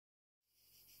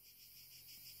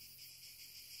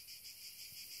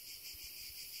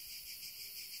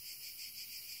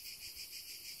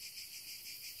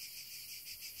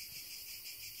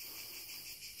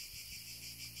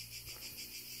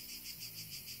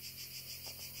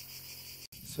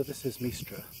So this is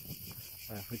Mistra,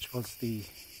 which was the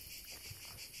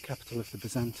capital of the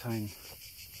Byzantine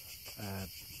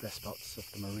despots of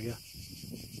the Morea.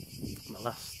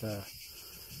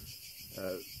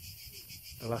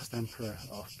 The last emperor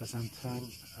of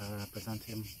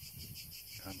Byzantium,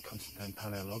 Constantine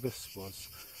Palaeologus, was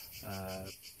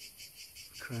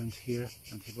crowned here,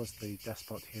 and he was the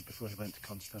despot here before he went to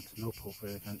Constantinople,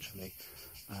 where eventually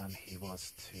he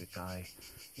was to die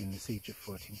in the siege of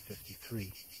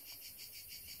 1453.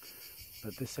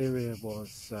 But this area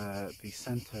was the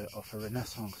centre of a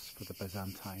renaissance for the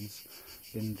Byzantines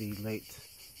in the late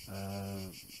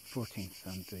 14th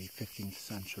and the 15th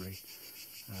century,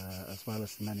 as well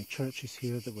as the many churches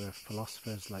here. There were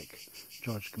philosophers like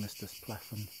George Gemistus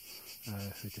Plethon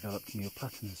who developed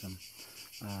Neoplatonism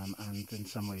and in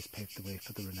some ways paved the way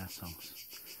for the Renaissance.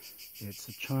 It's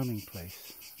a charming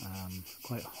place,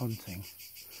 quite haunting,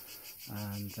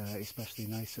 and especially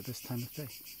nice at this time of day.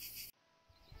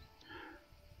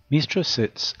 Mistra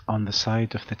sits on the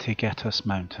side of the Taygetus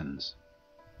Mountains.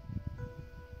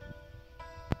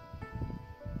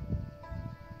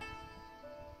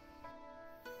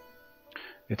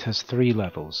 It has 3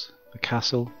 levels: the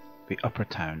castle, the upper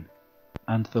town,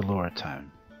 and the lower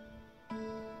town.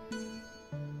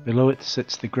 Below it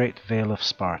sits the great Vale of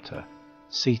Sparta,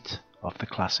 seat of the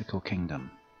classical kingdom.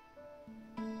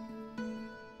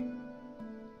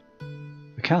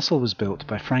 The castle was built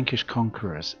by Frankish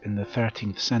conquerors in the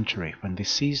 13th century when they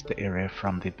seized the area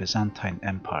from the Byzantine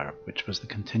Empire, which was the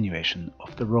continuation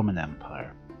of the Roman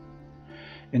Empire.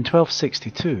 In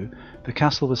 1262, the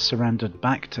castle was surrendered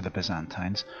back to the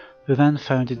Byzantines, who then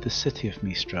founded the city of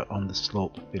Mistra on the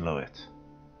slope below it.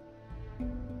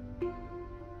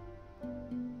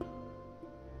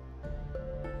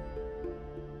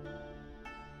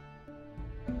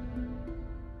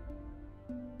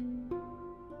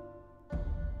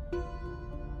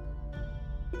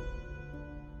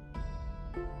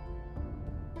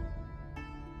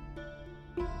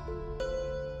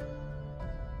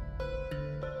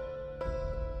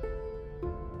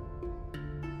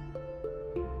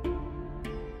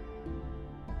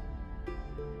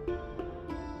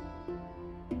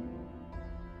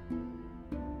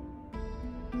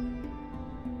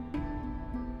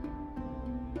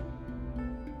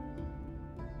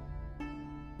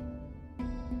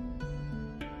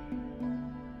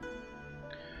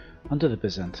 Under the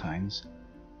Byzantines,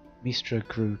 Mistra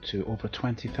grew to over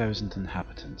 20,000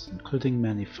 inhabitants, including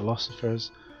many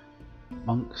philosophers,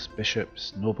 monks,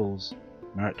 bishops, nobles,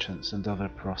 merchants, and other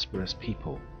prosperous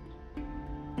people.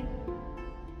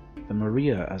 The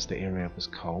Morea, as the area was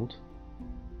called,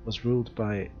 was ruled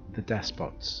by the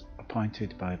despots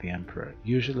appointed by the emperor.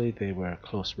 Usually they were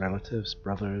close relatives,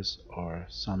 brothers, or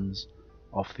sons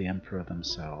of the emperor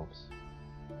themselves.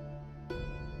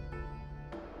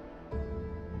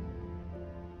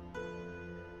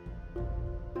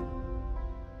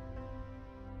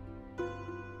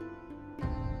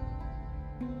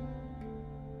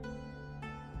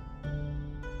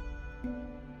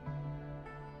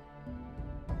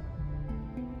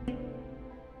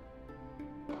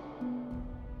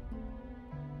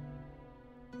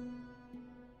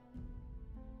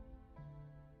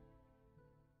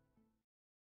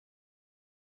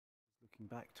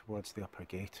 Looking back towards the upper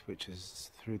gate, which is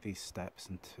through these steps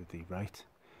and to the right,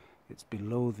 it's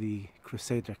below the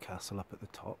Crusader castle up at the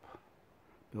top,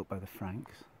 built by the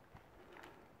Franks.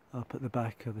 Up at the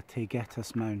back are the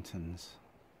Taygetus Mountains,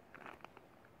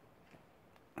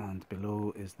 and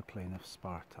below is the plain of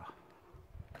Sparta.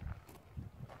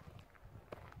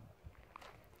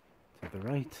 To the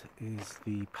right is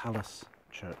the palace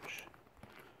church.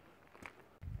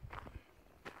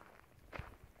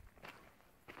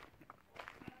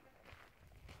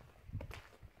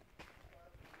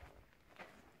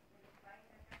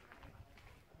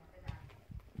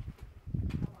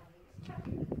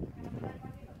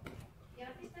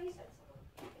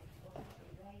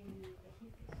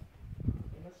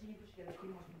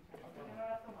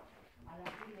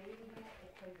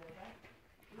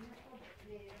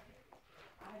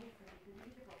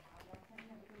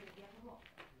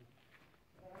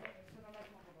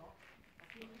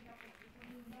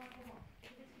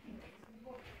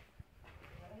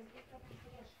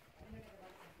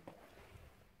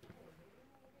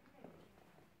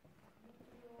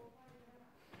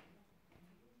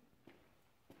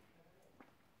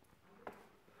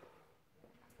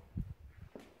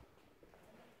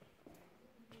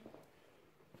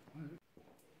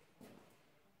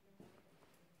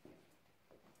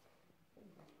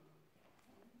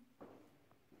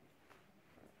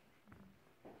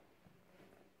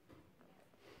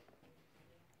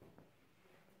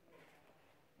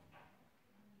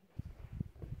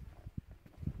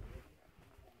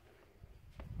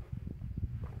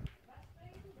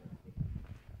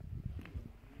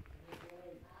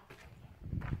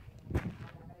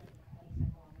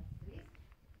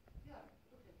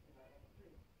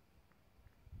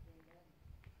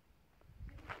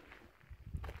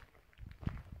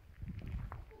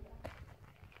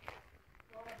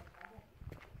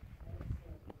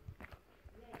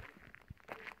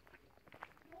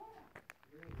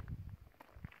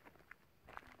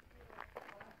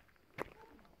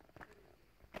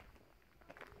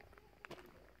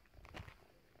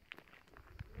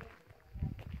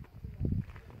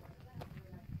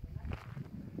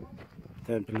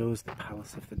 Down below is the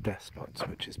Palace of the Despots,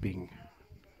 which is being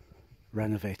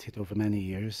renovated over many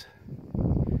years.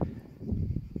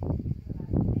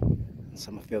 And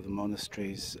some of the other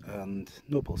monasteries and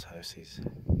nobles' houses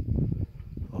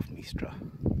of Mistra.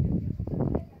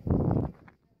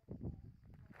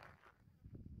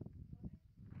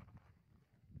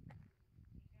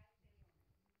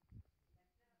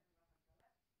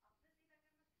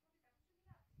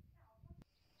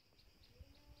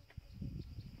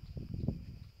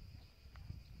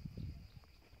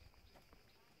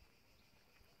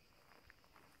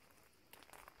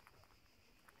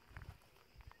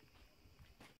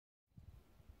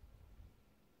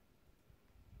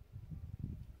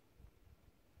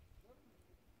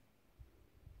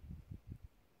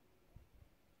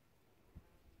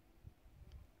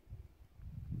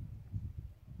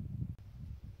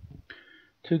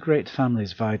 Two great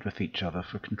families vied with each other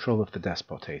for control of the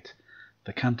despotate,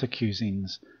 the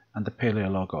Cantacuzines and the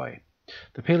Palaeologoi.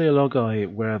 The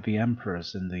Palaeologoi were the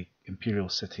emperors in the imperial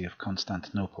city of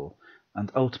Constantinople,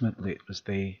 and ultimately it was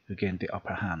they who gained the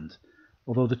upper hand,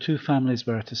 although the two families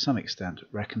were to some extent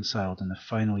reconciled in the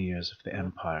final years of the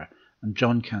empire, and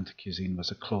John Cantacuzene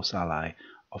was a close ally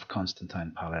of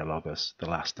Constantine Palaiologos, the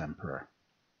last emperor.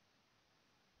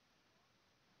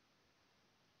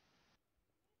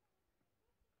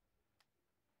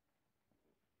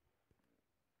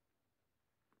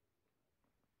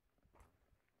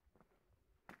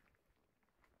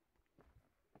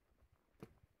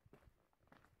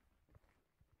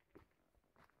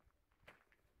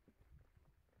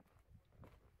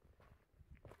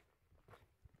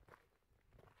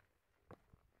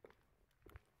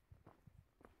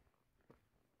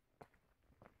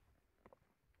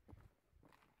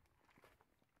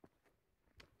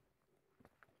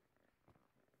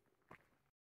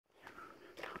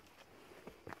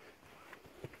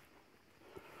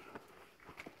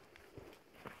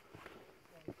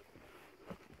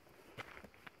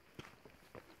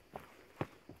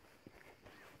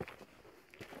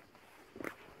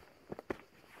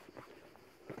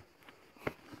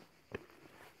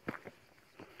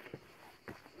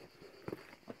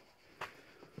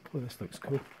 Oh, this looks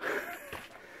cool.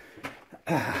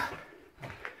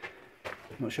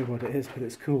 Not sure what it is, but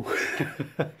it's cool.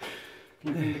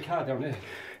 You leave the car down there.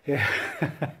 Yeah,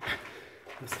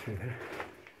 that's through there.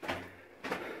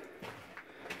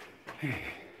 Hey.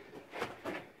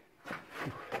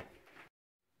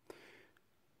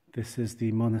 This is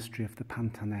the monastery of the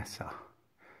Pantanessa,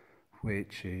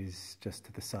 which is just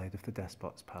to the side of the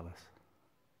Despot's palace.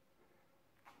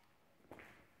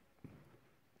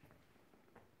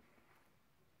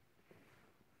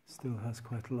 Still has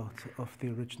quite a lot of the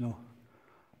original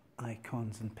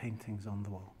icons and paintings on the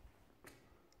wall.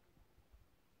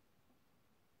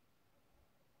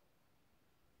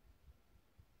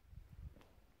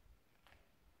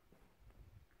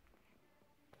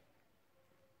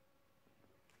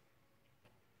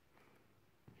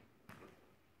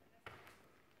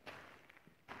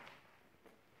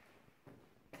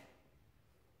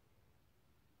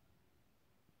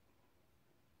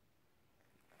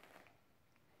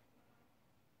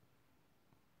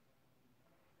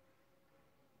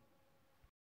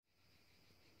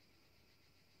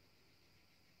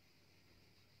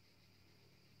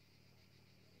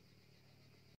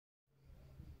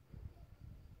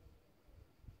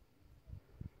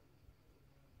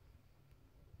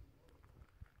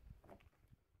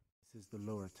 This is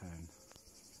the lower town,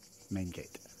 main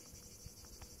gate.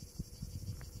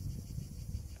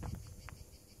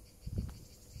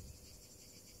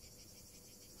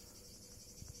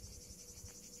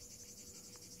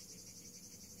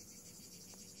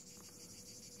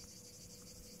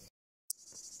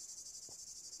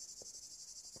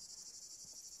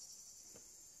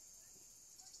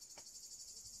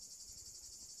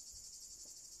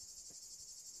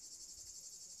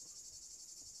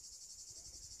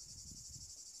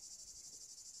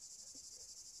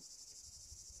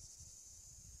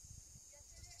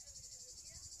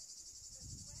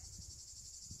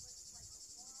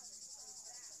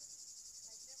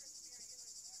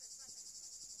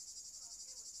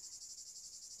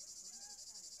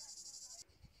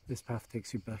 This path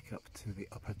takes you back up to the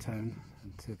upper town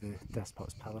and to the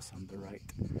Despot's Palace on the right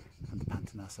and the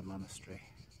Pantanassa Monastery.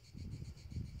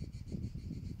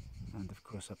 And of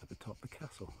course up at the top the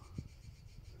castle.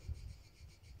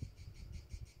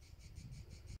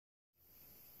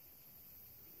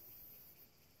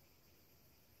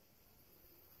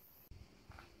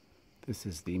 This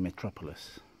is the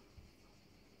metropolis.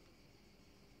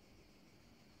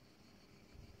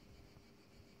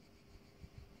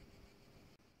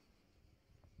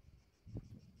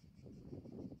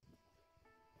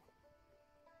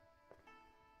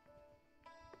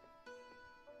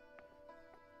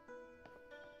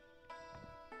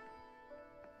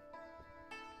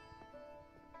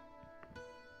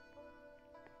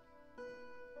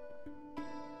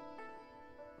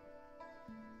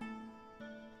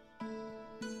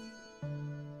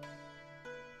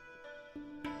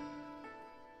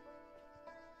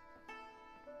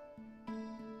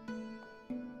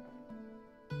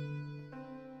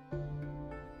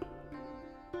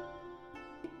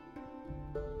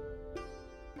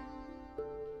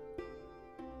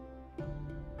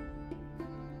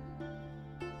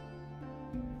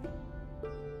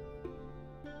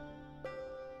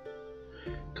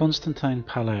 Constantine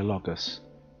Palaiologus,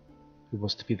 who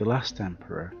was to be the last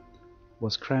emperor,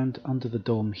 was crowned under the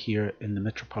dome here in the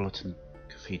Metropolitan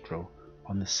Cathedral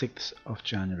on the 6th of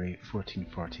January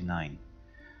 1449.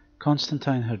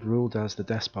 Constantine had ruled as the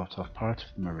despot of part of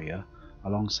the Morea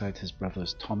alongside his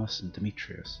brothers Thomas and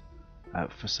Demetrius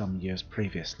for some years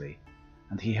previously,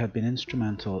 and he had been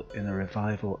instrumental in a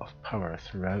revival of power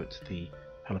throughout the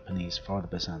Peloponnese for the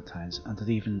Byzantines, and had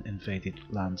even invaded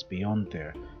lands beyond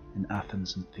there in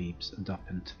Athens and Thebes and up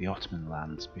into the Ottoman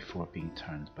lands before being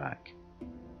turned back.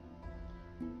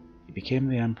 He became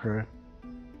the emperor,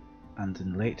 and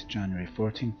in late January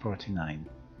 1449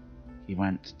 he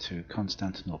went to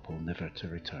Constantinople, never to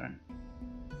return.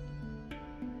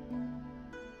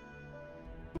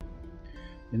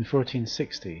 In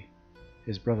 1460,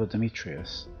 his brother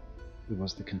Demetrius, who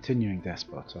was the continuing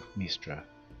despot of Mistra,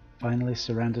 finally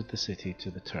surrendered the city to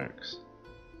the Turks,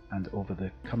 and over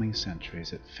the coming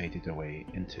centuries it faded away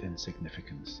into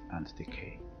insignificance and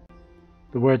decay.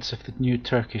 The words of the new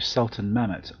Turkish Sultan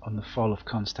Mehmet on the fall of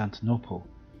Constantinople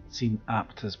seem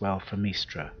apt as well for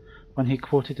Mistra, when he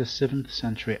quoted a 7th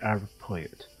century Arab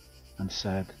poet and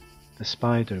said, "The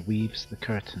spider weaves the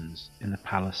curtains in the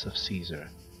palace of Caesar,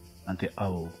 and the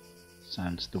owl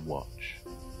sounds the watch."